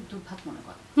ম্যাক্সিমাম মানুষ দুর্ভাগ মনে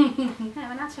করে। হ্যাঁ,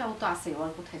 মানে আচ্ছা ও তো আছে,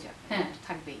 ওর কোথায় যাবে,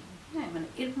 থাকবেই, হ্যাঁ, মানে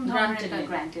এরকম ধরনের একটা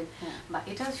গ্রান্টেড। বা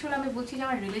এটা আসলে আমি বলছি যে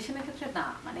আমার রিলেশনের ক্ষেত্রে না,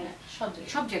 মানে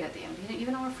সব জায়গাতেই আমি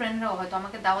ইভেন আমার ফ্রেন্ডরাও হয়তো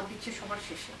আমাকে দাওয়াত দিচ্ছে সবার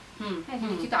শেষে, হ্যাঁ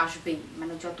রিচি তো আসবেই,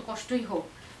 মানে যত কষ্টই হোক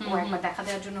ও একবার দেখা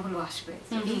দেওয়ার জন্য হলেও আসবে।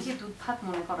 এই যে দুধভাত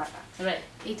মনে করাটা,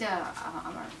 এইটা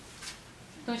আমার।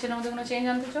 তুমি সেটার মধ্যে কোনো চেঞ্জ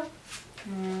আনতে চাও?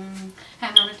 হ্যাঁ,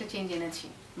 আমি অনেকটা চেঞ্জ এনেছি।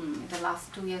 এটা লাস্ট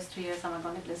 2 years 3 years আমাকে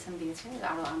অনেক লেসন দিয়েছে,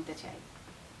 আরো আনতে চাই।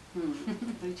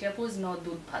 Richie Apu is not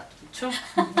দুধ ভাত, বুঝছো?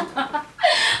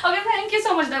 Okay, thank you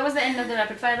so much. That was the end of the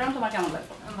rapid fire round. তোমার কেমন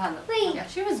লাগলো? ভালো। Yeah,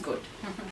 she was good.